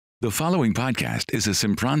The following podcast is a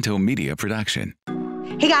Sempronto Media production.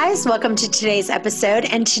 Hey guys, welcome to today's episode.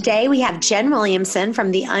 And today we have Jen Williamson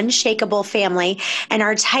from the Unshakable family. And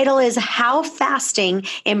our title is How Fasting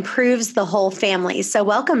Improves the Whole Family. So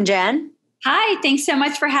welcome, Jen. Hi, thanks so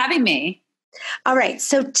much for having me. All right.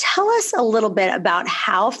 So tell us a little bit about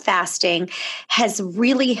how fasting has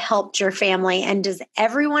really helped your family. And does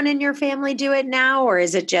everyone in your family do it now, or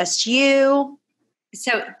is it just you?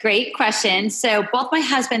 So great question. So both my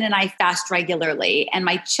husband and I fast regularly, and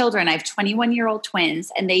my children, I have 21-year-old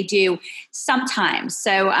twins, and they do sometimes.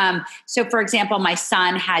 So for example, my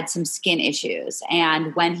son had some skin issues,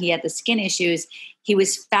 and when he had the skin issues, he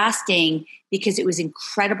was fasting because it was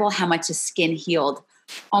incredible how much his skin healed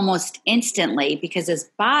almost instantly because his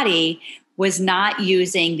body was not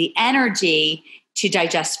using the energy to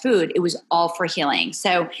digest food. It was all for healing.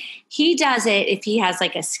 So he does it if he has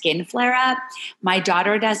like a skin flare up. My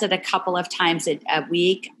daughter does it a couple of times a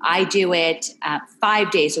week. I do it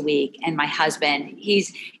 5 days a week. And my husband,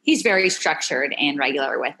 he's very structured and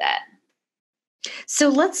regular with it. So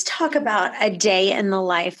let's talk about a day in the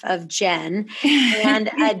life of Jen and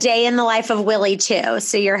a day in the life of Willie too.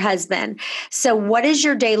 So your husband. So what does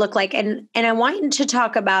your day look like? And I want you to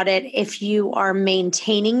talk about it if you are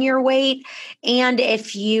maintaining your weight and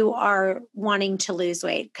if you are wanting to lose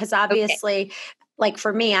weight. Because obviously, like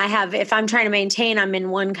for me, if I'm trying to maintain, I'm in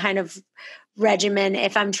one kind of regimen.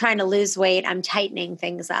 If I'm trying to lose weight, I'm tightening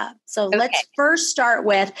things up. So let's first start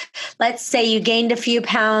with, let's say you gained a few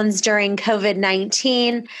pounds during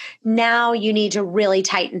COVID-19. Now you need to really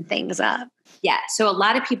tighten things up. Yeah. So a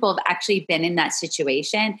lot of people have actually been in that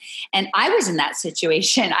situation. And I was in that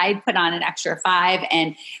situation. I put on an extra 5,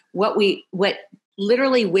 and what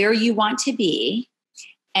literally where you want to be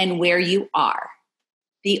and where you are.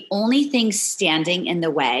 The only thing standing in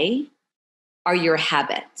the way are your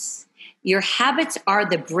habits. Your habits are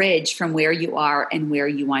the bridge from where you are and where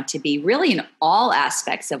you want to be, really in all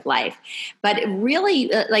aspects of life. But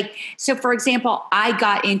really, so for example, I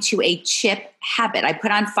got into a chip habit. I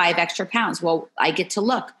put on 5 extra pounds. Well, I get to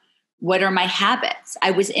look, what are my habits?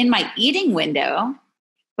 I was in my eating window,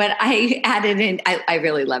 but I added in, I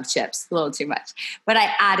really love chips, a little too much, but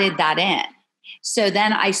I added that in. So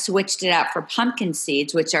then I switched it out for pumpkin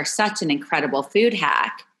seeds, which are such an incredible food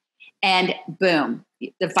hack. And boom,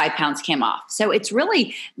 the 5 pounds came off. So it's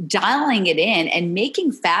really dialing it in and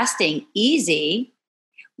making fasting easy,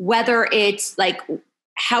 whether it's like,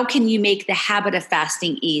 how can you make the habit of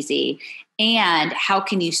fasting easy? And how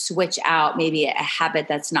can you switch out maybe a habit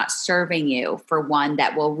that's not serving you for one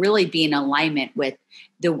that will really be in alignment with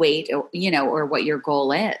the weight or what your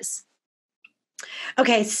goal is?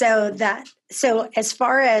 Okay, so as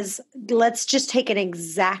far as, let's just take an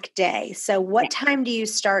exact day. So what time do you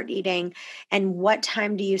start eating and what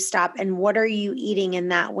time do you stop, and what are you eating in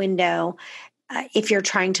that window if you're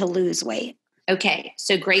trying to lose weight? Okay,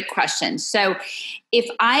 so great question. So if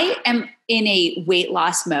I am in a weight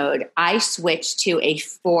loss mode, I switch to a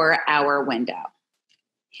 4-hour window.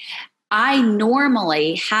 I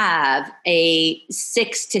normally have a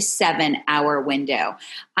 6 to 7 hour window.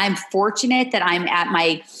 I'm fortunate that I'm at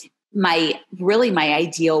my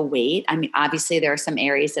ideal weight. I mean, obviously there are some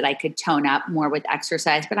areas that I could tone up more with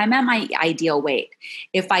exercise, but I'm at my ideal weight.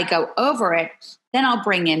 If I go over it, then I'll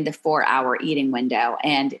bring in the 4-hour eating window,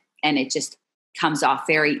 and it just comes off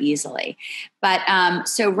very easily. But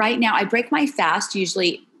so right now I break my fast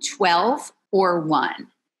usually 12 or 1.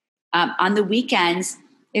 On the weekends,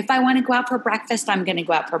 if I want to go out for breakfast, I'm going to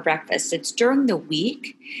go out for breakfast. It's during the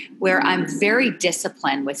week where I'm very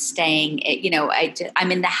disciplined with staying,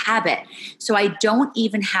 I'm in the habit. So I don't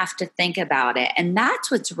even have to think about it. And that's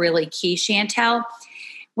what's really key, Chantel.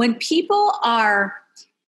 When people are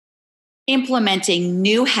implementing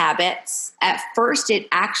new habits, at first it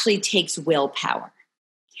actually takes willpower.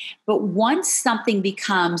 But once something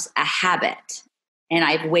becomes a habit, and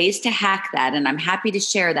I have ways to hack that, and I'm happy to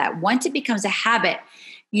share that. Once it becomes a habit,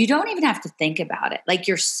 you don't even have to think about it. Like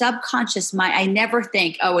your subconscious mind, I never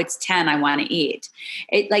think, oh, it's 10, I want to eat.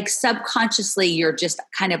 It like subconsciously, you're just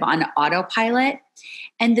kind of on autopilot.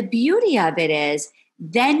 And the beauty of it is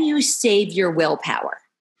then you save your willpower.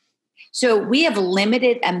 So we have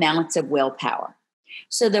limited amounts of willpower.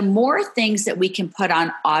 So the more things that we can put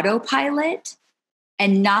on autopilot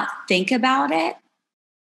and not think about it,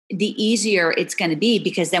 the easier it's going to be,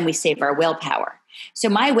 because then we save our willpower. So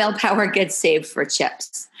my willpower gets saved for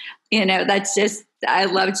chips. That's just, I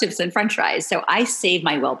love chips and French fries. So I save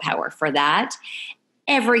my willpower for that.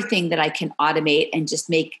 Everything that I can automate and just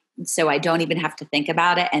make so I don't even have to think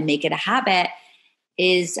about it and make it a habit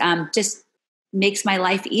is just makes my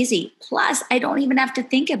life easy. Plus, I don't even have to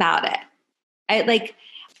think about it.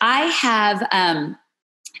 I have an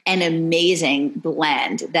amazing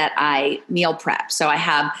blend that I meal prep. So I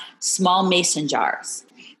have small mason jars.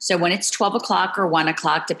 So when it's 12 o'clock or 1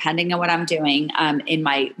 o'clock, depending on what I'm doing in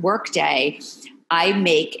my work day, I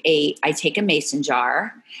take a mason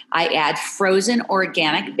jar. I add frozen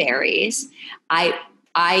organic berries. I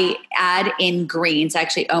add in greens. I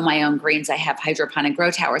actually own my own greens. I have hydroponic grow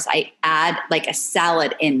towers. I add like a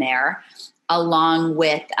salad in there along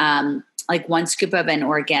with like 1 scoop of an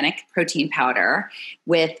organic protein powder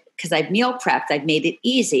because I've meal prepped, I've made it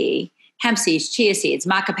easy, hemp seeds, chia seeds,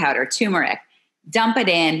 maca powder, turmeric, dump it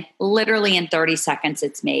in, literally in 30 seconds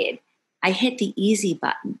it's made. I hit the easy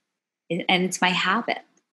button and it's my habit.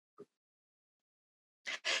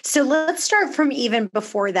 So let's start from even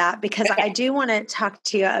before that, because I do want to talk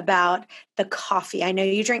to you about the coffee. I know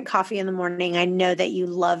you drink coffee in the morning. I know that you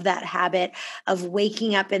love that habit of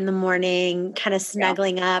waking up in the morning, kind of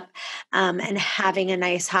snuggling up and having a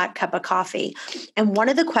nice hot cup of coffee. And one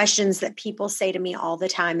of the questions that people say to me all the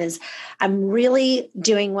time is, I'm really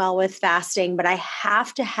doing well with fasting, but I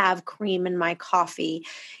have to have cream in my coffee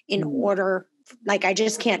in order. Like, I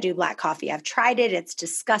just can't do black coffee. I've tried it. It's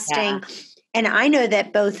disgusting. Yeah. And I know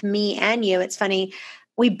that both me and you, it's funny,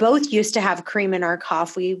 we both used to have cream in our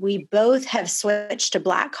coffee. We both have switched to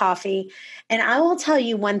black coffee. And I will tell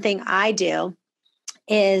you one thing I do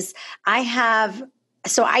is I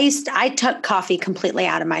took coffee completely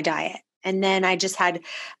out of my diet. And then I just had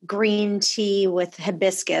green tea with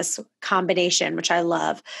hibiscus combination, which I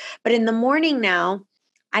love. But in the morning now,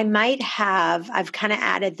 I might have, I've kind of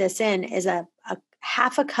added this in, is a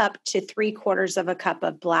half a cup to 3/4 of a cup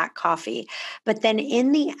of black coffee. But then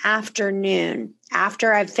in the afternoon,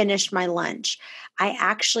 after I've finished my lunch, I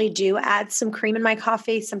actually do add some cream in my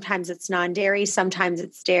coffee. Sometimes it's non-dairy, sometimes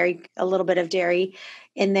it's dairy, a little bit of dairy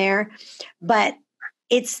in there. But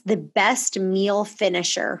it's the best meal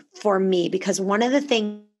finisher for me, because one of the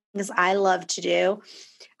things I love to do,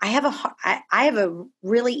 I have a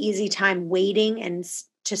really easy time waiting and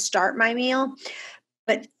to start my meal,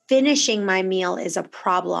 but finishing my meal is a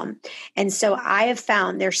problem. And so I have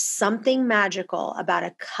found there's something magical about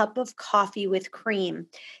a cup of coffee with cream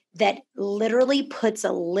that literally puts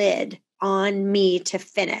a lid on me to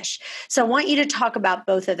finish. So I want you to talk about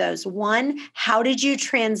both of those. One, how did you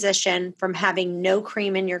transition from having no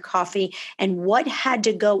cream in your coffee, and what had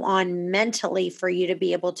to go on mentally for you to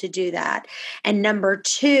be able to do that? And number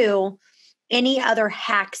two, any other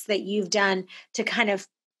hacks that you've done to kind of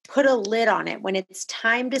put a lid on it when it's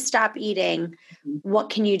time to stop eating? What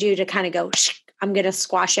can you do to kind of go, I'm going to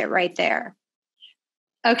squash it right there?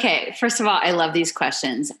 Okay. First of all, I love these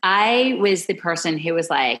questions. I was the person who was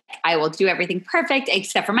like, I will do everything perfect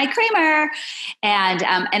except for my creamer. And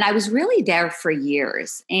I was really there for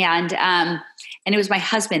years. And it was my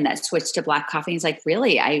husband that switched to black coffee. He's like,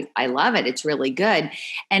 really? I love it. It's really good.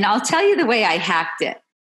 And I'll tell you the way I hacked it.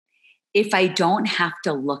 If I don't have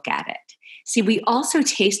to look at it. See, we also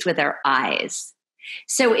taste with our eyes.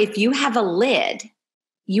 So if you have a lid,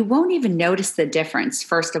 you won't even notice the difference,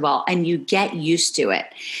 first of all, and you get used to it.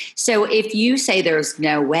 So if you say there's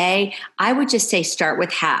no way, I would just say start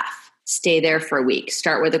with half, stay there for a week,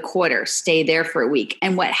 start with 1/4, stay there for a week.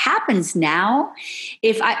 And what happens now,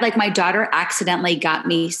 if I, like my daughter accidentally got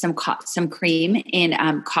me some cream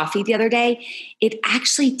in coffee the other day, it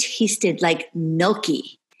actually tasted like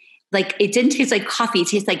milky. Like it didn't taste like coffee, it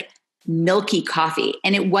tastes like milky coffee.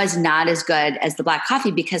 And it was not as good as the black coffee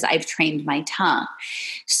because I've trained my tongue.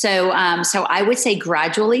 So I would say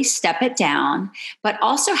gradually step it down, but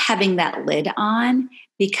also having that lid on,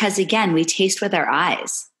 because again, we taste with our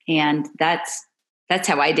eyes, and that's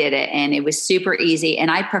how I did it. And it was super easy, and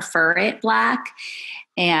I prefer it black.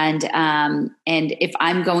 And if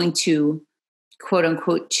I'm going to quote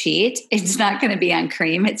unquote cheat, it's not going to be on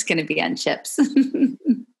cream. It's going to be on chips.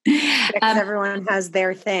 Because everyone has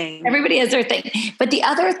their thing. Everybody has their thing. But the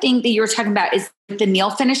other thing that you were talking about is the meal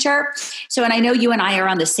finisher. So, and I know you and I are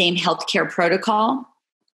on the same healthcare protocol.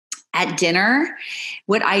 At dinner,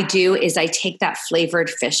 what I do is I take that flavored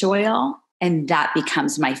fish oil, and that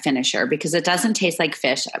becomes my finisher because it doesn't taste like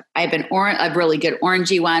fish. I have a really good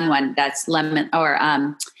orangey one that's lemon, or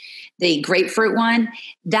the grapefruit one.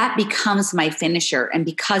 That becomes my finisher. And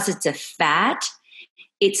because it's a fat,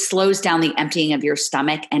 it slows down the emptying of your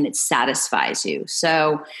stomach and it satisfies you.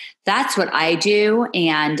 So that's what I do.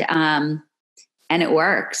 And it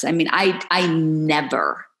works. I mean, I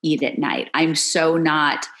never eat at night. I'm so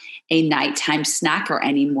not a nighttime snacker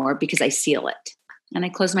anymore because I seal it and I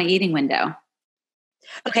close my eating window.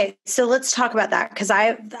 Okay, so let's talk about that because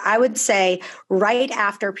I would say right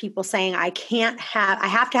after people saying I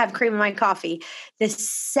have to have cream in my coffee, the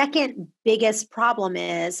second biggest problem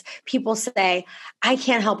is people say I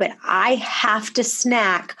can't help it. I have to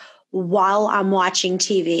snack while I'm watching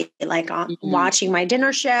TV, like I'm watching my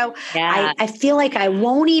dinner show. Yeah. I feel like I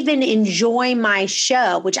won't even enjoy my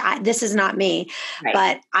show, this is not me, Right.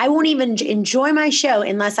 but I won't even enjoy my show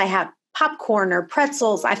unless I have popcorn or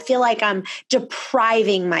pretzels. I feel like I'm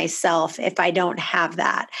depriving myself if I don't have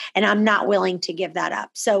that. And I'm not willing to give that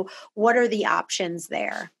up. So, what are the options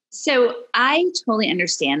there? So I totally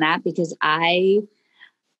understand that because I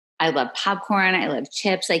love popcorn. I love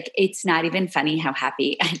chips. Like it's not even funny how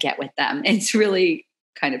happy I get with them. It's really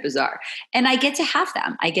kind of bizarre. And I get to have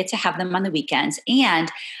them. I get to have them on the weekends.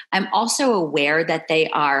 And I'm also aware that they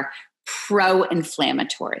are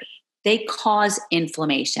pro-inflammatory. They cause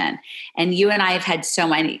inflammation. And you and I have had so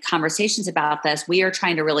many conversations about this. We are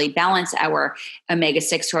trying to really balance our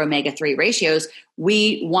omega-6 to omega-3 ratios.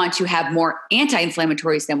 We want to have more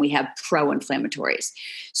anti-inflammatories than we have pro-inflammatories.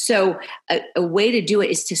 So a way to do it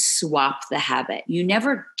is to swap the habit. You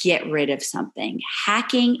never get rid of something.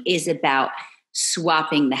 Hacking is about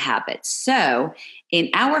swapping the habit. So in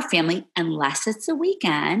our family, unless it's a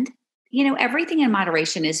weekend, everything in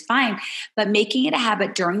moderation is fine, but making it a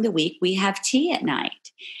habit during the week, we have tea at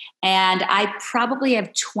night. And I probably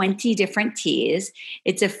have 20 different teas.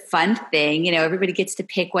 It's a fun thing. Everybody gets to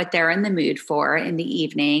pick what they're in the mood for in the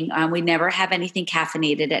evening. We never have anything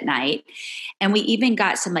caffeinated at night. And we even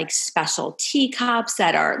got some like special teacups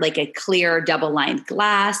that are like a clear double-lined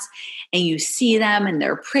glass, and you see them and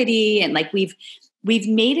they're pretty. And like we've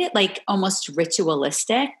made it like almost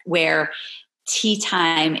ritualistic where tea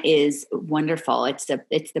time is wonderful. It's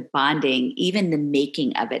the bonding. Even the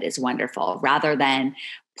making of it is wonderful rather than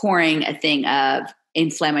pouring a thing of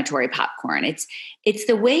inflammatory popcorn. It's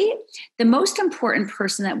the way the most important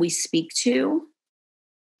person that we speak to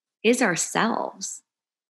is ourselves.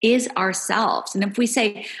 And if we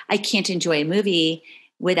say, I can't enjoy a movie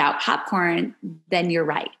without popcorn, then you're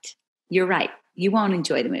right. You're right. You won't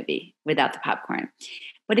enjoy the movie without the popcorn.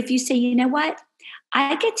 But if you say, you know what?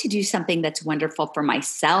 I get to do something that's wonderful for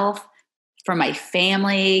myself, for my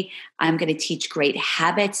family. I'm going to teach great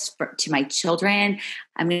habits to my children.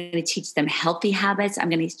 I'm going to teach them healthy habits. I'm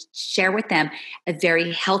going to share with them a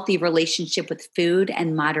very healthy relationship with food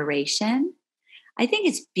and moderation. I think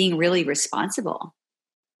it's being really responsible.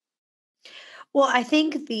 Well, I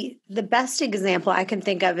think the best example I can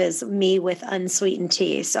think of is me with unsweetened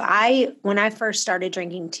tea. So when I first started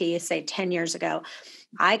drinking tea, say 10 years ago,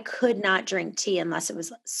 I could not drink tea unless it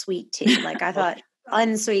was sweet tea. Like I thought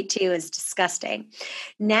unsweet tea was disgusting.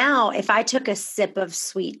 Now, if I took a sip of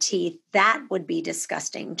sweet tea, that would be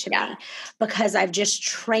disgusting to me because I've just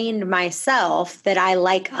trained myself that I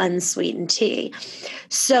like unsweetened tea.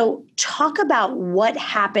 So talk about what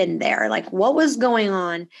happened there. Like what was going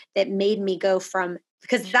on that made me go from,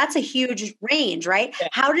 because that's a huge range, right? Yeah.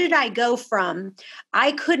 How did I go from,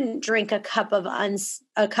 I couldn't drink a cup of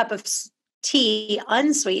tea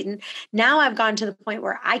unsweetened. Now I've gone to the point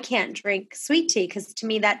where I can't drink sweet tea because to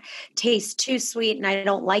me that tastes too sweet and I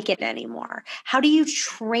don't like it anymore. How do you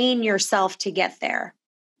train yourself to get there?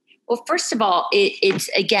 Well, first of all, it's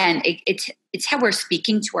how we're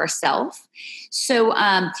speaking to ourselves. So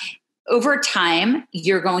over time,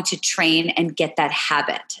 you're going to train and get that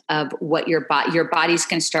habit of what your body's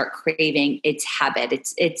going to start craving its habit.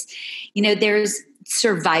 It's there's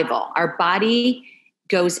survival. Our body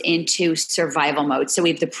goes into survival mode. So we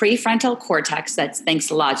have the prefrontal cortex that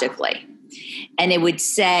thinks logically. And it would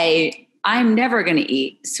say, I'm never going to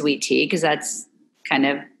eat sweet tea because that's kind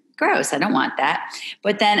of gross. I don't want that.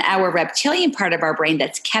 But then our reptilian part of our brain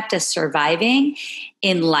that's kept us surviving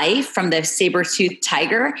in life from the saber-toothed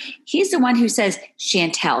tiger, he's the one who says,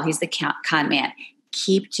 Chantel, he's the con man,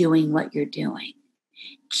 keep doing what you're doing.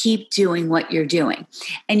 Keep doing what you're doing.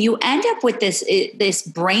 And you end up with this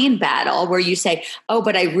brain battle where you say, oh,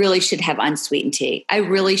 but I really should have unsweetened tea. I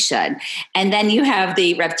really should. And then you have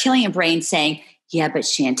the reptilian brain saying, yeah, but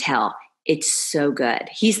Chantel, it's so good.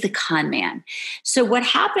 He's the con man. So what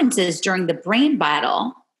happens is during the brain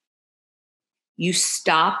battle, you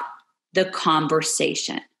stop the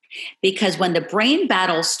conversation. Because when the brain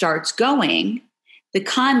battle starts going, the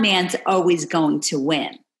con man's always going to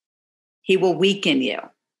win. He will weaken you.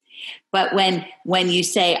 But when you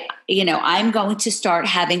say, I'm going to start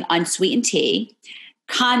having unsweetened tea,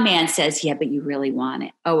 con man says, yeah, but you really want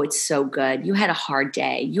it. Oh, it's so good. You had a hard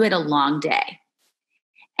day. You had a long day.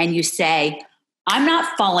 And you say, I'm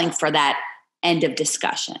not falling for that end of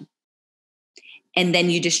discussion. And then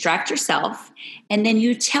you distract yourself. And then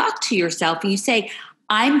you talk to yourself and you say,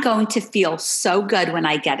 I'm going to feel so good when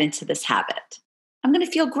I get into this habit. I'm going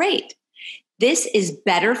to feel great. This is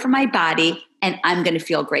better for my body and I'm going to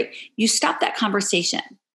feel great. You stop that conversation.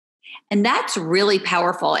 And that's really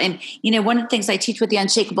powerful. And, one of the things I teach with the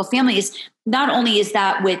Unshakable Family is not only is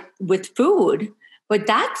that with food, but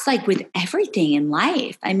that's like with everything in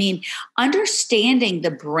life. I mean, understanding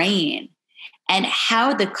the brain and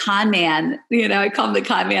how the con man, I call him the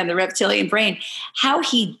con man, the reptilian brain, how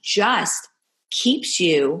he just keeps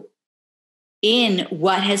you in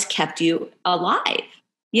what has kept you alive.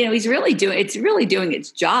 It's really doing its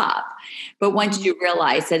job. But once you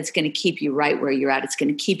realize that it's going to keep you right where you're at, it's going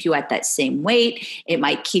to keep you at that same weight. It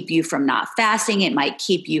might keep you from not fasting. It might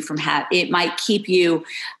keep you from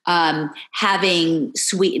having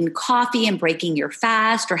sweetened coffee and breaking your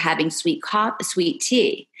fast, or having sweet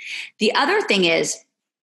tea. The other thing is,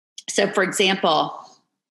 so for example,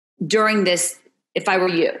 during this, if I were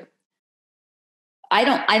you, I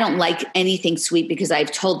don't like anything sweet because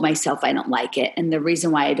I've told myself I don't like it. And the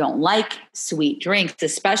reason why I don't like sweet drinks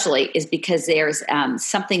especially is because there's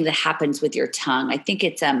something that happens with your tongue. I think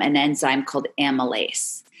it's an enzyme called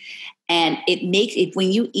amylase. And it makes it,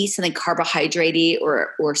 when you eat something carbohydrate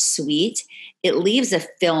or sweet, it leaves a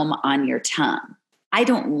film on your tongue. I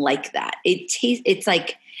don't like that. It's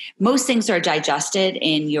like most things are digested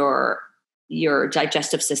in your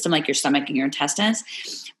digestive system, like your stomach and your intestines.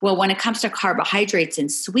 Well, when it comes to carbohydrates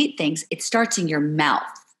and sweet things, it starts in your mouth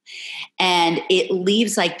and it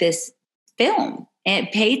leaves like this film, and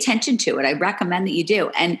pay attention to it. I recommend that you do.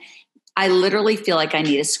 And I literally feel like I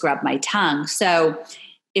need to scrub my tongue. So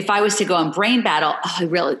if I was to go on brain battle, I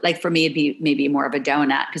really like, for me, it'd be maybe more of a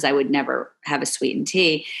donut because I would never have a sweetened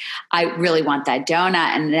tea. I really want that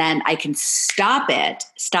donut. And then I can stop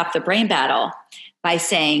the brain battle by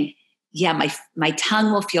saying, yeah, my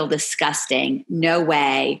tongue will feel disgusting. No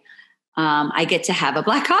way. I get to have a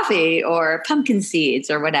black coffee or pumpkin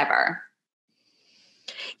seeds or whatever.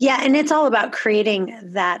 Yeah. And it's all about creating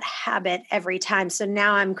that habit every time. So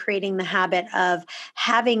now I'm creating the habit of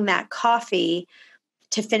having that coffee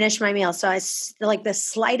to finish my meal. So I like the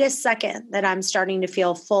slightest second that I'm starting to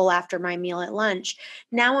feel full after my meal at lunch.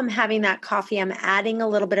 Now I'm having that coffee. I'm adding a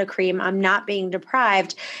little bit of cream. I'm not being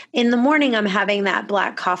deprived. In the morning, I'm having that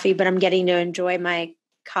black coffee, but I'm getting to enjoy my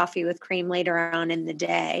coffee with cream later on in the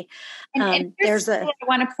day. And there's what I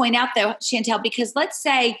want to point out though, Chantel, because let's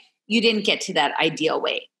say you didn't get to that ideal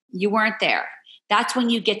weight. You weren't there. That's when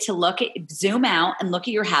you get to zoom out and look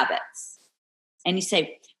at your habits. And you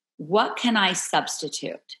say, what can I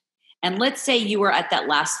substitute? And let's say you were at that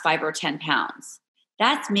last 5 or 10 pounds.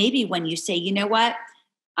 That's maybe when you say, you know what?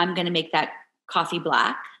 I'm going to make that coffee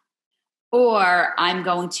black, or I'm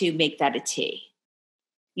going to make that a tea,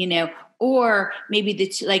 or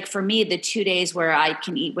maybe like for me, the 2 days where I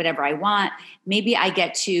can eat whatever I want, maybe I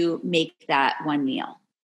get to make that one meal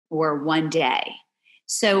or one day.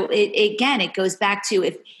 So it goes back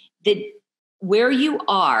to where you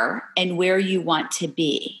are and where you want to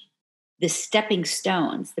be. The stepping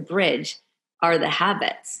stones, the bridge, are the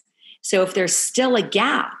habits. So if there's still a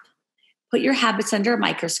gap, put your habits under a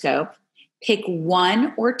microscope, pick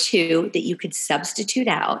 1 or 2 that you could substitute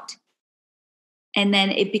out, and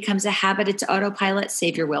then it becomes a habit. It's autopilot.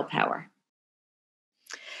 Save your willpower.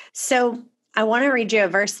 So I want to read you a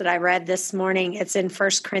verse that I read this morning. It's in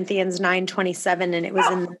 1 Corinthians 9:27, and it was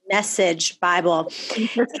in the Message Bible.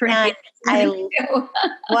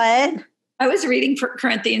 What? I was reading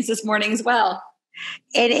Corinthians this morning as well.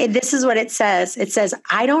 This is what it says. It says,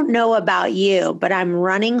 I don't know about you, but I'm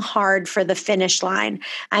running hard for the finish line.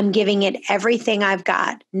 I'm giving it everything I've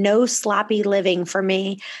got. No sloppy living for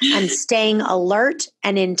me. I'm staying alert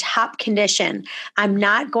and in top condition. I'm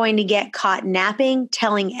not going to get caught napping,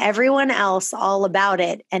 telling everyone else all about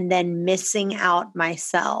it, and then missing out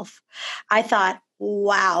myself. I thought,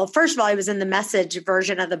 wow. First of all, I was in the Message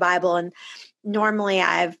version of the Bible, and normally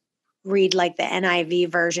I read like the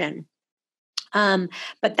NIV version.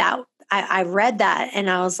 But I read that and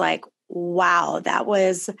I was like, wow, that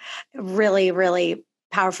was really, really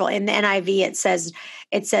powerful. In the NIV,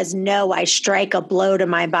 it says, no, I strike a blow to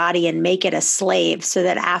my body and make it a slave so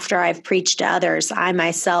that after I've preached to others, I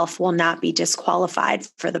myself will not be disqualified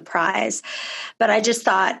for the prize. But I just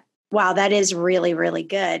thought, wow, that is really, really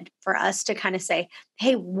good for us to kind of say,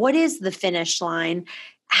 hey, what is the finish line?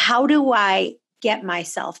 How do I get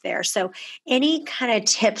myself there? So any kind of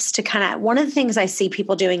tips to one of the things I see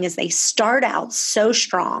people doing is they start out so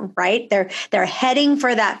strong, right? They're heading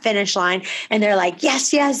for that finish line and they're like,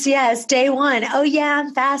 yes, yes, yes. Day 1. Oh yeah,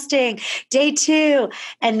 I'm fasting. Day 2.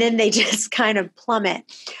 And then they just kind of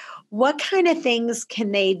plummet. What kind of things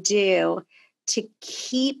can they do to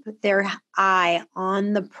keep their eye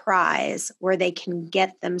on the prize where they can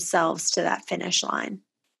get themselves to that finish line?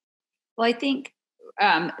 Well, I think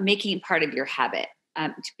making it part of your habit,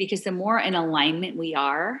 because the more in alignment we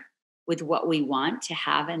are with what we want to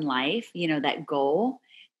have in life, that goal,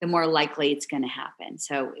 the more likely it's going to happen.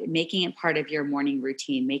 So making it part of your morning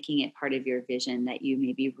routine, making it part of your vision that you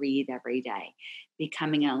maybe read every day,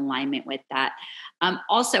 becoming in alignment with that.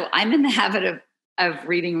 Also, I'm in the habit of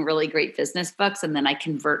reading really great business books, and then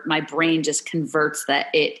my brain just converts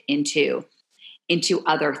it into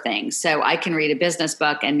other things. So I can read a business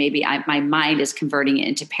book and maybe my mind is converting it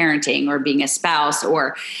into parenting or being a spouse,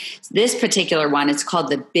 or this particular one, it's called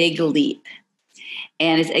The Big Leap.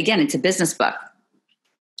 And it's a business book,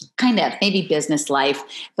 kind of maybe business life,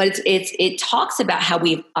 but it talks about how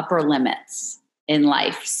we have upper limits in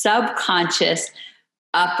life, subconscious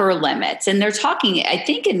upper limits. And they're talking, I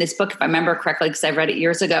think in this book, if I remember correctly, because I read it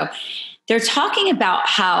years ago, they're talking about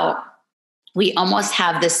how we almost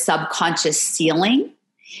have this subconscious ceiling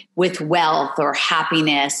with wealth or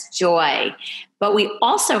happiness, joy, but we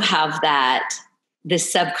also have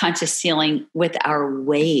this subconscious ceiling with our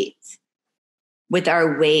weight.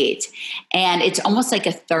 And it's almost like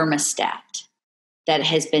a thermostat that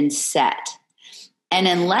has been set. And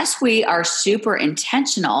unless we are super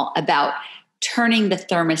intentional about turning the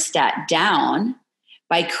thermostat down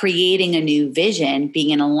by creating a new vision, being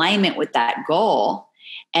in alignment with that goal,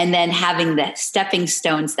 and then having the stepping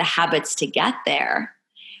stones, the habits to get there,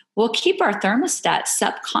 we'll keep our thermostat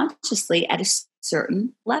subconsciously at a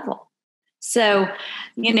certain level. So,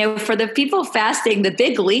 for the people fasting, The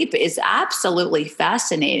Big Leap is absolutely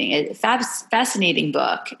fascinating. It's a fascinating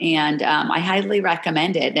book, and I highly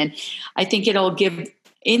recommend it. And I think it'll give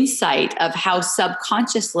insight of how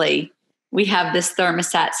subconsciously we have this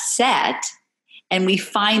thermostat set, and we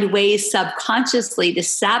find ways subconsciously to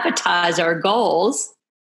sabotage our goals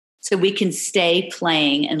so we can stay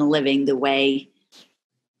playing and living the way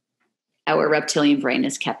our reptilian brain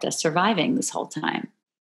has kept us surviving this whole time.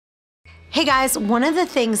 Hey guys, one of the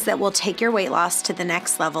things that will take your weight loss to the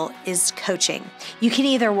next level is coaching. You can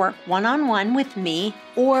either work one-on-one with me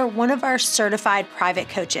or one of our certified private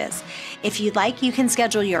coaches. If you'd like, you can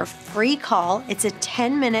schedule your free call. It's a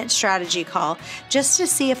 10-minute strategy call just to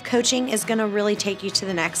see if coaching is going to really take you to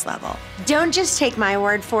the next level. Don't just take my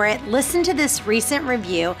word for it. Listen to this recent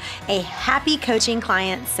review a happy coaching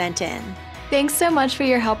client sent in. Thanks so much for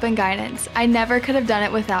your help and guidance. I never could have done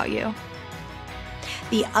it without you.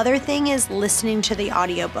 The other thing is listening to the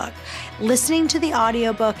audiobook. Listening to the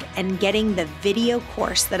audiobook and getting the video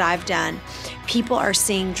course that I've done, people are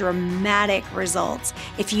seeing dramatic results.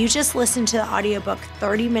 If you just listen to the audiobook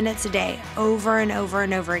 30 minutes a day over and over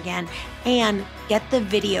and over again and get the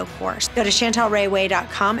video course, go to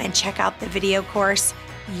chantelrayway.com and check out the video course.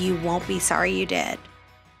 You won't be sorry you did.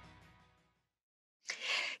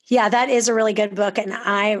 Yeah, that is a really good book. And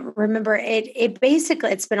I remember it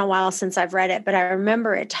basically, it's been a while since I've read it, but I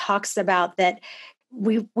remember it talks about that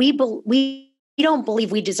we don't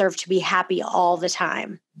believe we deserve to be happy all the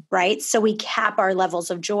time, right? So we cap our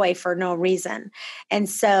levels of joy for no reason. And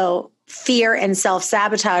so fear and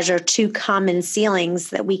self-sabotage are two common ceilings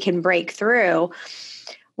that we can break through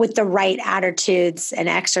with the right attitudes and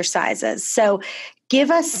exercises. So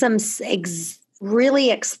give us some really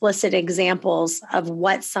explicit examples of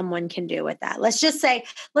what someone can do with that. Let's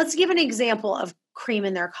give an example of cream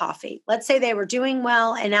in their coffee. Let's say they were doing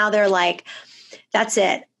well and now they're like, that's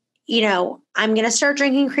it. I'm going to start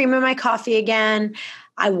drinking cream in my coffee again.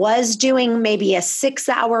 I was doing maybe a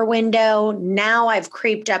 6-hour window. Now I've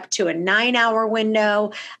creeped up to a 9-hour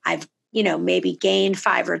window. I've, maybe gained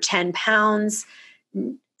 5 or 10 pounds.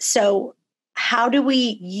 So how do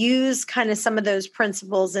we use kind of some of those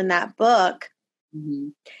principles in that book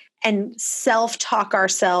and self-talk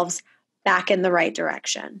ourselves back in the right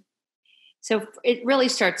direction? So it really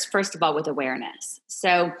starts, first of all, with awareness.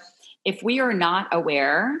 So if we are not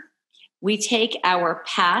aware, we take our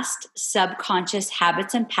past subconscious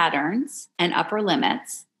habits and patterns and upper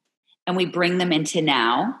limits, and we bring them into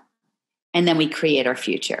now, and then we create our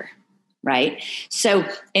future, right? So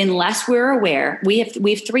unless we're aware, we have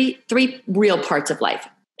three real parts of life.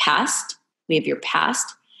 Past, we have your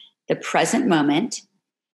past, the present moment,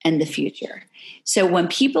 and the future. So when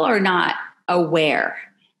people are not aware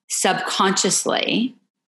subconsciously,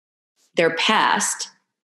 their past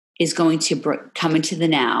is going to come into the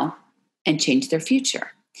now and change their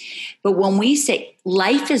future. But when we say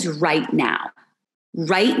life is right now,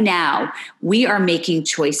 we are making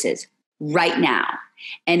choices right now.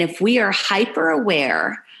 And if we are hyper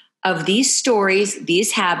aware of these stories,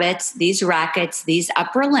 these habits, these rackets, these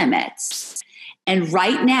upper limits, and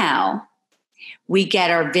right now we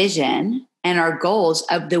get our vision and our goals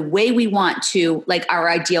of the way we want to, like our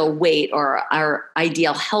ideal weight or our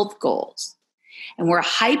ideal health goals. And we're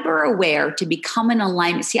hyper aware to become in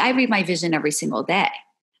alignment. See, I read my vision every single day.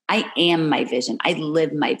 I am my vision. I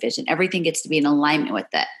live my vision. Everything gets to be in alignment with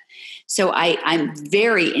it. So I'm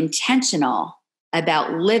very intentional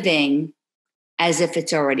about living as if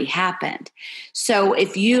it's already happened. So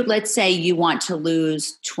if you, let's say you want to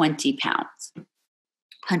lose 20 pounds,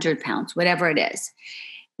 100 pounds, whatever it is,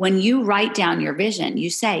 when you write down your vision, you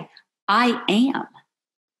say, I am.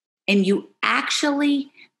 And you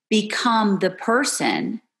actually become the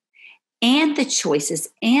person and the choices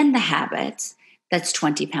and the habits that's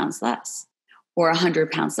 20 pounds less or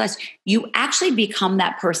 100 pounds less. You actually become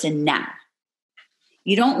that person now.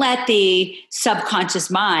 You don't let the subconscious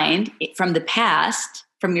mind from the past,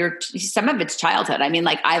 from some of it's childhood. I mean,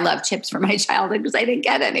 like I love chips from my childhood because I didn't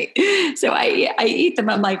get any. So I eat them.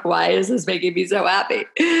 I'm like, why is this making me so happy?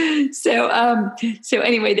 So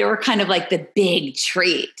anyway, they were kind of like the big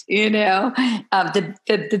treat,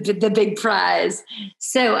 the big prize.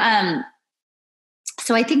 So I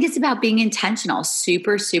think it's about being intentional,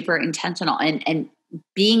 super, super intentional and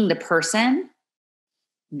being the person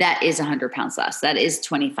that is 100 pounds less, that is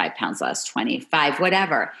 25 pounds less, 25,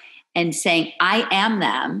 whatever. And saying, I am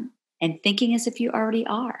them, and thinking as if you already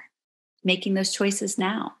are, making those choices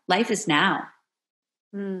now. Life is now.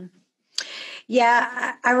 Mm.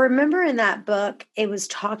 Yeah, I remember in that book, it was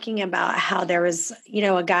talking about how there was,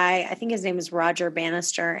 a guy, I think his name was Roger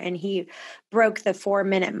Bannister, and he broke the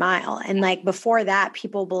 4-minute mile. And like before that,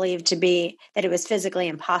 people believed that it was physically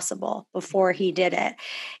impossible before he did it.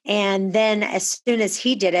 And then as soon as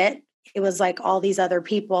he did it, it was like all these other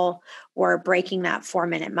people were breaking that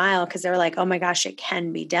 4-minute mile because they were like, oh my gosh, it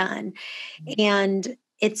can be done. And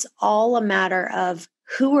it's all a matter of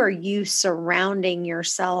who are you surrounding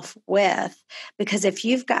yourself with? Because if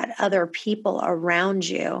you've got other people around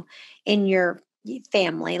you in your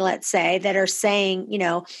family, let's say, that are saying,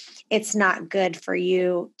 it's not good for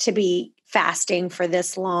you to be fasting for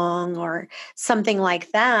this long or something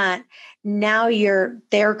like that, now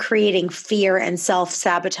they're creating fear and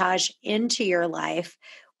self-sabotage into your life,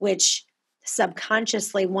 which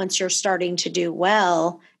subconsciously, once you're starting to do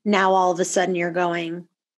well, now all of a sudden you're going,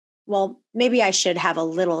 well, maybe I should have a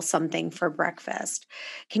little something for breakfast.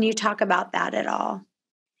 Can you talk about that at all?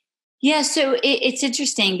 Yeah, so it's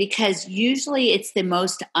interesting because usually it's the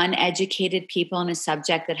most uneducated people in a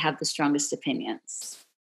subject that have the strongest opinions.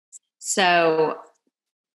 So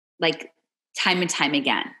like time and time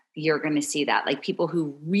again, you're going to see that. Like people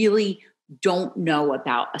who really don't know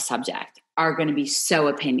about a subject are going to be so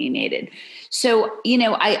opinionated. So,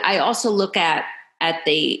 I also look at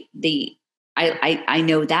the I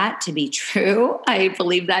know that to be true. I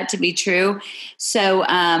believe that to be true. So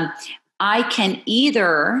I can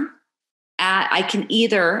either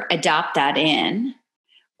adopt that in,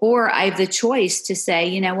 or I have the choice to say,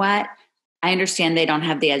 you know what? I understand they don't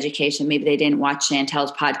have the education. Maybe they didn't watch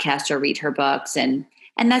Chantel's podcast or read her books, and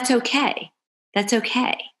that's okay. That's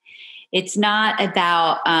okay. It's not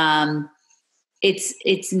about.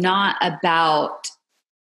 It's not about.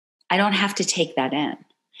 I don't have to take that in.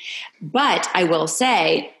 But I will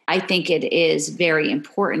say, I think it is very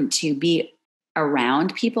important to be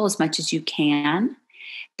around people as much as you can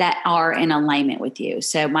that are in alignment with you.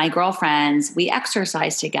 So my girlfriends, we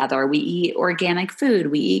exercise together. We eat organic food.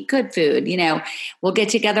 We eat good food. We'll get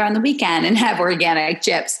together on the weekend and have organic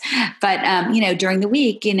chips. But, during the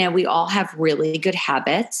week, we all have really good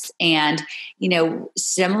habits and,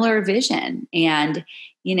 similar vision. And,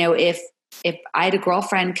 if I had a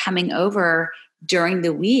girlfriend coming over during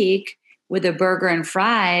the week with a burger and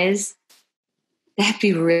fries, that'd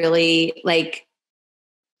be really like,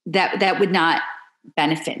 that would not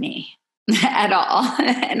benefit me at all.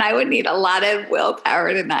 And I would need a lot of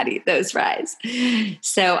willpower to not eat those fries.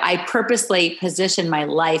 So I purposely position my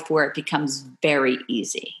life where it becomes very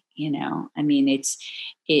easy.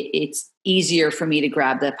 It's easier for me to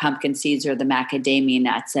grab the pumpkin seeds or the macadamia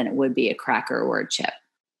nuts than it would be a cracker or a chip.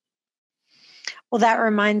 Well, that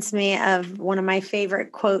reminds me of one of my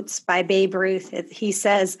favorite quotes by Babe Ruth. He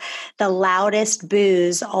says, the loudest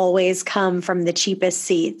boos always come from the cheapest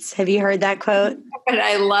seats. Have you heard that quote?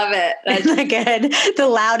 I love it. That's not good. The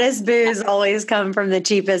loudest boos always come from the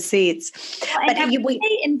cheapest seats. Well, but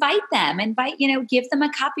invite them, give them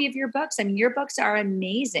a copy of your books. I mean, your books are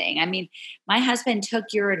amazing. I mean, my husband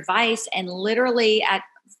took your advice and literally at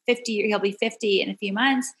 50, he'll be 50 in a few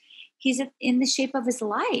months. He's in the shape of his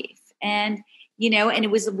life. And and it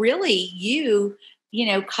was really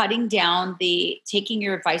taking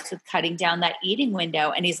your advice with cutting down that eating window.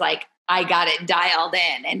 And he's like, I got it dialed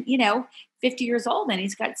in. And, 50 years old and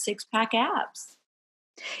he's got 6-pack abs.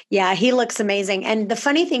 Yeah, he looks amazing. And the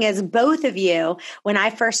funny thing is, both of you, when I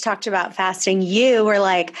first talked about fasting, you were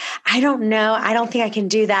like, I don't know. I don't think I can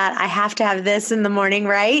do that. I have to have this in the morning,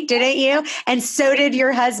 right? Didn't you? And so did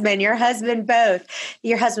your husband. Your husband both.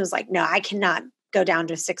 Your husband was like, no, I cannot go down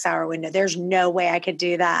to a 6-hour window. There's no way I could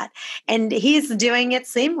do that. And he's doing it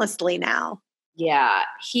seamlessly now. Yeah,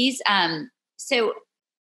 he's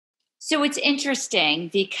so it's interesting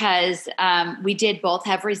because we did both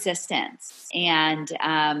have resistance, and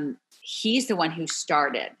he's the one who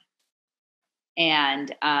started,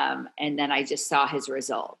 and then I just saw his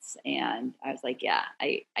results, and I was like, yeah,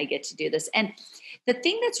 I get to do this. And the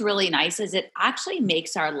thing that's really nice is it actually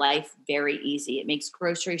makes our life very easy. It makes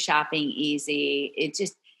grocery shopping easy.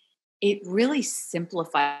 It really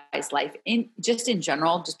simplifies life in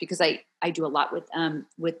general, just because I do a lot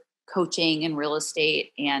with coaching and real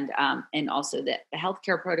estate and also the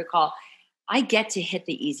healthcare protocol. I get to hit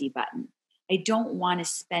the easy button. I don't want to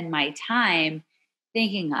spend my time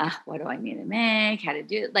thinking, what do I need to make, how to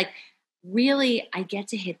do it? Like, really, I get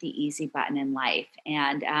to hit the easy button in life.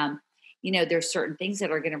 And, there's certain things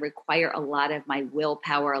that are going to require a lot of my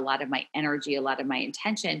willpower, a lot of my energy, a lot of my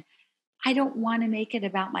intention. I don't want to make it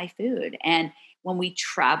about my food. And when we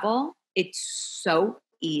travel, it's so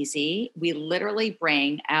easy. We literally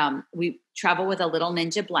we travel with a little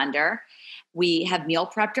Ninja blender. We have meal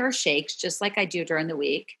prepped our shakes just like I do during the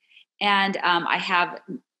week. And I have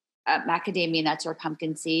macadamia nuts or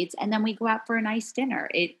pumpkin seeds. And then we go out for a nice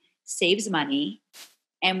dinner. It saves money.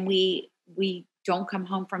 And we don't come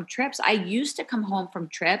home from trips. I used to come home from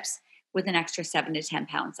trips with an extra 7 to 10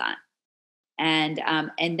 pounds on.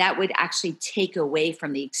 And that would actually take away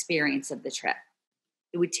from the experience of the trip.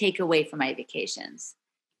 It would take away from my vacations.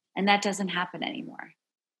 And that doesn't happen anymore.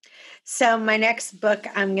 So my next book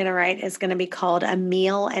I'm going to write is going to be called A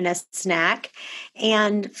Meal and a Snack.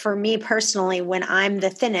 And for me personally, when I'm the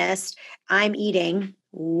thinnest, I'm eating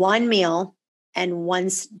one meal and one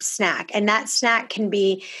snack. And that snack can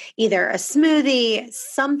be either a smoothie,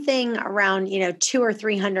 something around, 200 or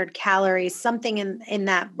 300 calories, something in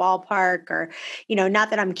that ballpark, or, not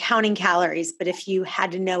that I'm counting calories, but if you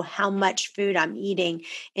had to know how much food I'm eating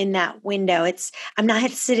in that window, I'm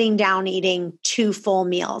not sitting down eating 2 full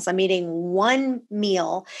meals. I'm eating one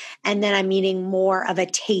meal, and then I'm eating more of a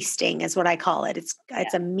tasting is what I call it.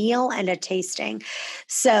 It's a meal and a tasting.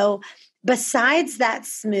 So besides that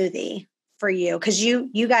smoothie, for you, because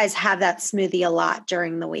you guys have that smoothie a lot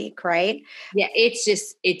during the week, right? Yeah,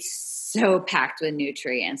 it's so packed with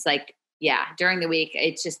nutrients. Like, yeah, during the week,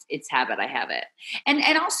 it's habit. I have it. And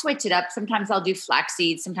I'll switch it up. Sometimes I'll do flax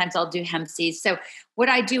seeds. Sometimes I'll do hemp seeds. So what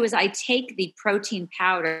I do is I take the protein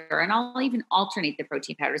powder, and I'll even alternate the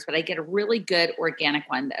protein powders, but I get a really good organic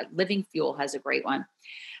one. Living Fuel has a great one.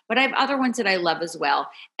 But I have other ones that I love as well.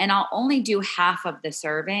 And I'll only do half of the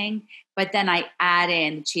serving, but then I add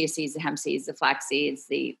in the chia seeds, the hemp seeds, the flax seeds,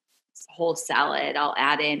 the whole salad. I'll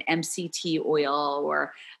add in MCT oil,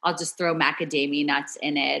 or I'll just throw macadamia nuts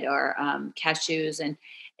in it, or cashews. And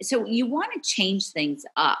so you want to change things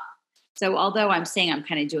up. So although I'm saying I'm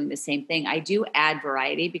kind of doing the same thing, I do add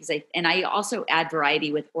variety I also add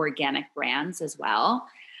variety with organic brands as well.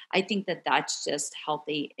 I think that that's just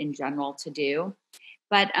healthy in general to do.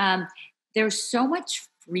 But there's so much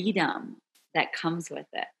freedom that comes with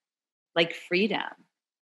it, like freedom.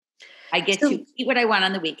 I get to eat what I want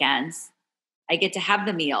on the weekends. I get to have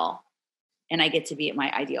the meal, and I get to be at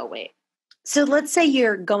my ideal weight. So let's say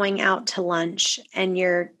you're going out to lunch, and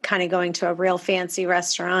you're kind of going to a real fancy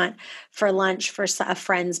restaurant for lunch for a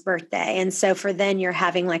friend's birthday. And so for then you're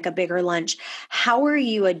having like a bigger lunch. How are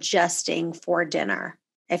you adjusting for dinner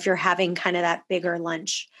if you're having kind of that bigger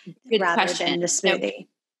lunch rather than the smoothie? So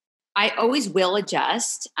I always will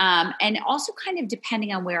adjust. And also kind of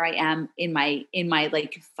depending on where I am in my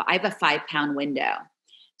like, I have a 5-pound window.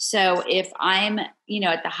 So if I'm,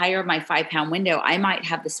 at the higher of my 5-pound window, I might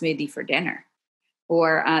have the smoothie for dinner,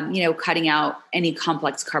 or, cutting out any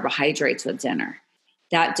complex carbohydrates with dinner.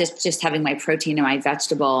 That just having my protein and my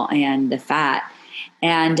vegetable and the fat.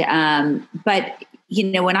 And, but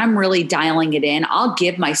when I'm really dialing it in, I'll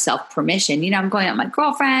give myself permission. I'm going out with my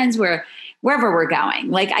girlfriends, wherever we're going.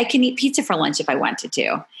 Like, I can eat pizza for lunch if I wanted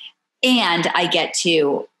to. And I get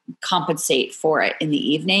to compensate for it in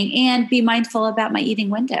the evening and be mindful about my eating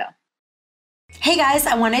window. Hey guys,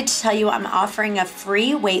 I wanted to tell you I'm offering a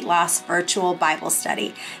free weight loss virtual Bible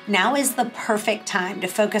study. Now is the perfect time to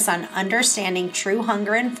focus on understanding true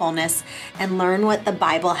hunger and fullness and learn what the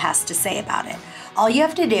Bible has to say about it. All you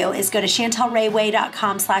have to do is go to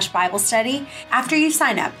chantelrayway.com/Bible study. After you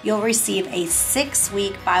sign up, you'll receive a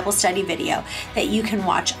 6-week Bible study video that you can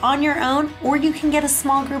watch on your own, or you can get a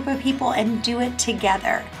small group of people and do it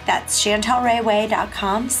together. That's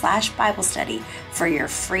chantelrayway.com/Bible study for your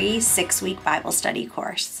free 6-week Bible study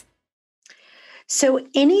course. So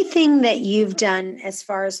anything that you've done as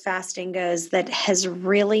far as fasting goes that has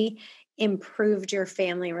really improved your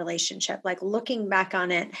family relationship, like looking back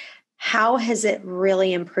on it, how has it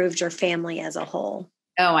really improved your family as a whole?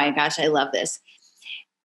 Oh my gosh, I love this.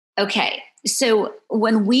 Okay, so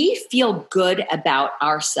when we feel good about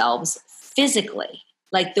ourselves physically,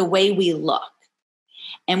 like the way we look,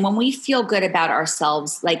 and when we feel good about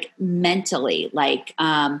ourselves, like mentally, like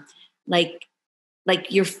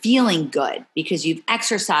you're feeling good because you've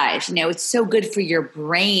exercised, it's so good for your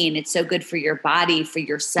brain. It's so good for your body, for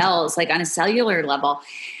your cells, like on a cellular level,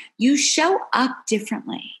 you show up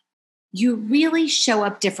differently. You really show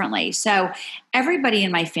up differently. So everybody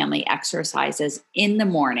in my family exercises in the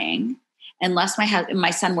morning, unless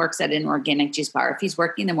my son works at an organic juice bar. If he's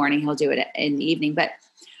working in the morning, he'll do it in the evening. But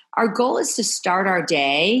our goal is to start our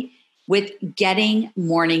day with getting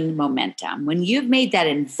morning momentum. When you've made that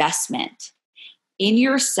investment in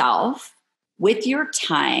yourself with your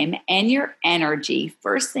time and your energy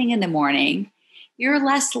first thing in the morning, you're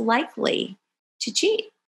less likely to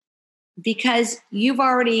cheat because you've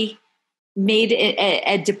already made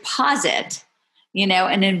a deposit,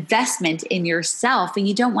 an investment in yourself, and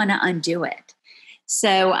you don't want to undo it.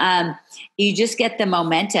 So you just get the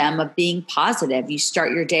momentum of being positive. You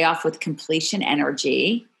start your day off with completion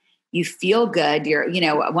energy. You feel good.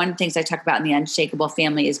 One of the things I talk about in the Unshakable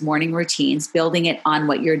Family is morning routines, building it on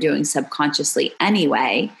what you're doing subconsciously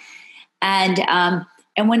anyway. And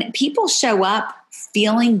when people show up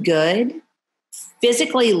feeling good,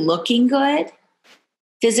 physically looking good,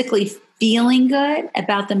 physically feeling good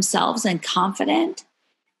about themselves and confident,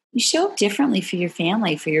 you show up differently for your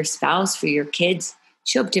family, for your spouse, for your kids.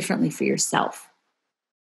 Show up differently for yourself.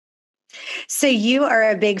 So you are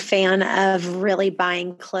a big fan of really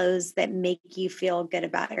buying clothes that make you feel good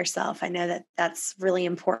about yourself. I know that that's really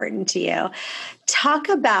important to you. Talk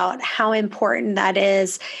about how important that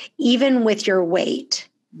is, even with your weight.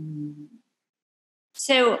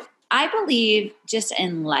 So I believe just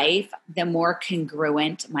in life, the more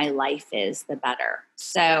congruent my life is, the better.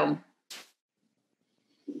 So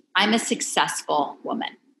I'm a successful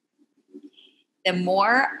woman. The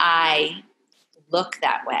more I look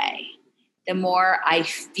that way, the more I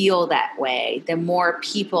feel that way, the more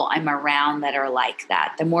people I'm around that are like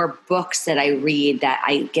that, the more books that I read that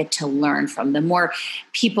I get to learn from, the more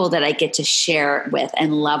people that I get to share with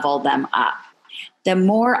and level them up, the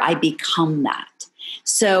more I become that.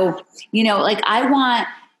 So,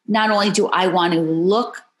 not only do I want to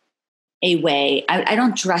look a way, I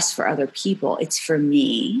don't dress for other people. It's for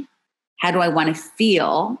me. How do I want to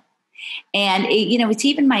feel? And it's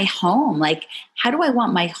even my home. Like, how do I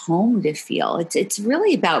want my home to feel? It's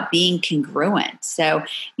really about being congruent. So,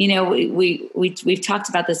 we've talked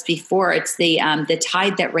about this before. It's the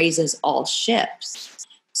tide that raises all ships.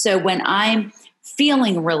 So when I'm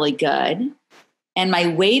feeling really good, and my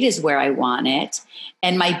weight is where I want it,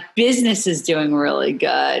 and my business is doing really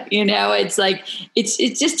good, it's like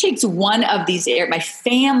it just takes one of these areas. My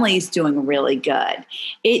family's doing really good.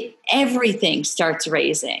 Everything starts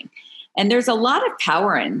raising. And there's a lot of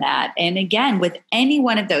power in that. And again, with any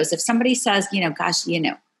one of those, if somebody says,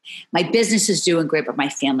 my business is doing great, but my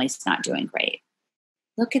family's not doing great,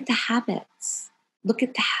 look at the habits. Look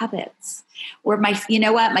at the habits. Or my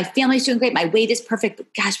family's doing great. My weight is perfect,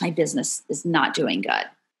 but gosh, my business is not doing good.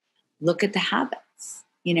 Look at the habits.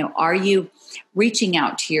 Are you reaching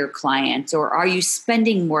out to your clients, or are you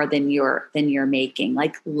spending more than you're making?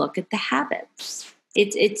 Like, look at the habits.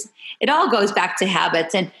 It all goes back to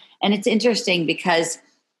habits. And it's interesting because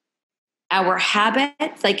our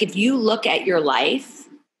habits, like if you look at your life,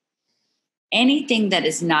 anything that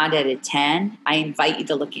is not at a 10, I invite you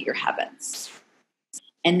to look at your habits.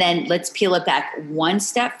 And then let's peel it back one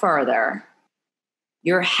step further.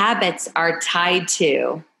 Your habits are tied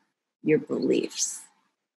to your beliefs.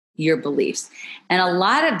 And a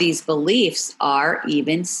lot of these beliefs are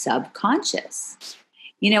even subconscious.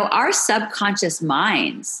 Our subconscious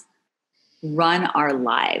minds run our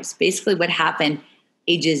lives. Basically what happened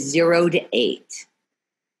ages 0 to 8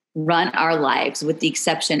 run our lives, with the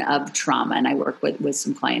exception of trauma. And I work with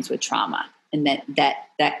some clients with trauma, and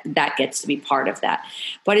that gets to be part of that.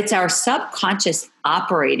 But it's our subconscious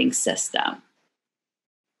operating system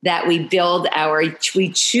that we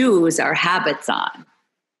choose our habits on.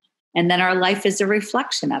 And then our life is a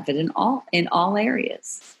reflection of it in all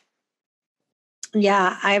areas.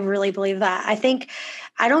 Yeah, I really believe that.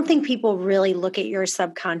 I don't think people really look at your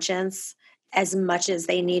subconscious as much as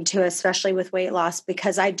they need to, especially with weight loss,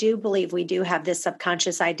 because I do believe we do have this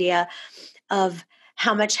subconscious idea of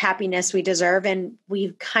how much happiness we deserve. And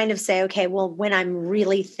we kind of say, okay, well, when I'm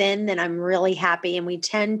really thin, then I'm really happy. And we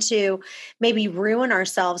tend to maybe ruin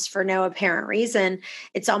ourselves for no apparent reason.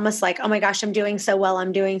 It's almost like, oh my gosh, I'm doing so well.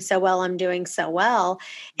 I'm doing so well. I'm doing so well.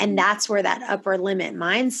 And that's where that upper limit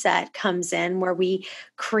mindset comes in, where we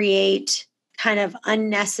create kind of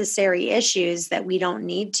unnecessary issues that we don't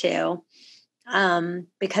need to,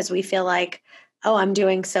 because we feel like, oh, I'm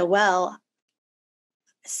doing so well.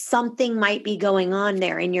 Something might be going on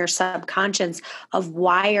there in your subconscious of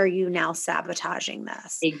why are you now sabotaging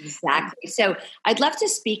this? Exactly. So I'd love to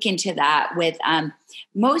speak into that with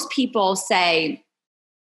most people say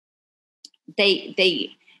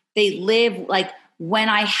they live like, when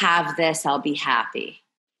I have this, I'll be happy.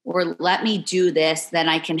 Or let me do this, then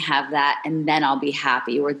I can have that, and then I'll be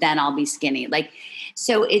happy, or then I'll be skinny. But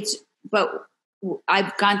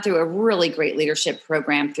I've gone through a really great leadership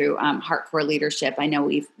program through Hardcore Leadership. I know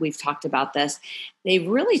we've talked about this. They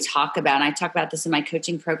really talk about, and I talk about this in my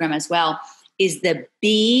coaching program as well, is the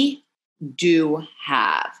be, do,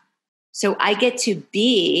 have. So I get to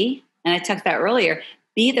be, and I talked about earlier,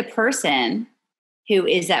 be the person who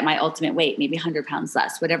is at my ultimate weight, maybe 100 pounds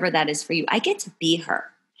less, whatever that is for you. I get to be her.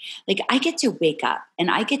 Like, I get to wake up and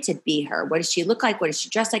I get to be her. What does she look like? What does she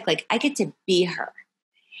dress like? Like, I get to be her.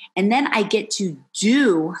 And then I get to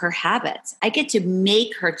do her habits. I get to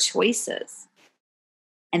make her choices.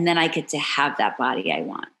 And then I get to have that body I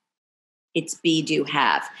want. It's be, do,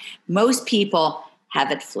 have. Most people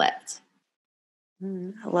have it flipped.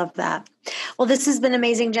 I love that. Well, this has been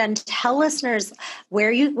amazing, Jen. Tell listeners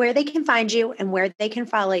where they can find you and where they can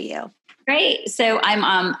follow you. Great. So I'm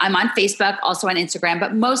on Facebook, also on Instagram,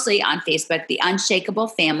 but mostly on Facebook, The Unshakable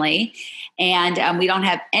Family. And we don't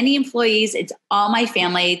have any employees. It's all my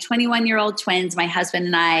family, 21-year-old twins, my husband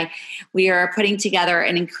and I. We are putting together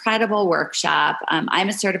an incredible workshop. I'm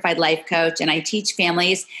a certified life coach, and I teach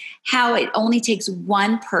families how it only takes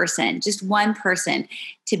one person, just one person,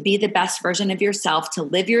 to be the best version of yourself, to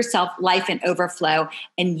live yourself life in overflow,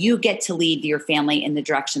 and you get to lead your family in the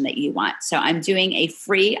direction that you want. So I'm doing a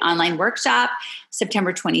free online workshop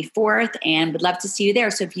September 24th, and would love to see you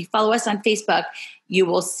there. So if you follow us on Facebook, you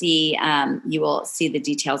will see the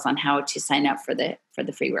details on how to sign up for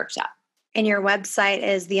the free workshop. And your website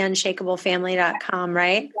is theunshakablefamily.com,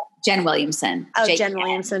 right? Jen Williamson. Oh,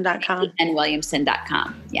 JenWilliamson.com.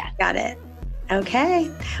 JenWilliamson.com. Yeah. Got it. Okay.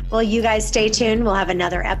 Well, you guys stay tuned. We'll have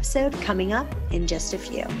another episode coming up in just a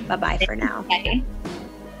few. Bye-bye for now. Okay.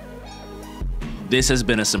 This has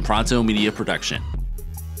been a Sempronto Media production.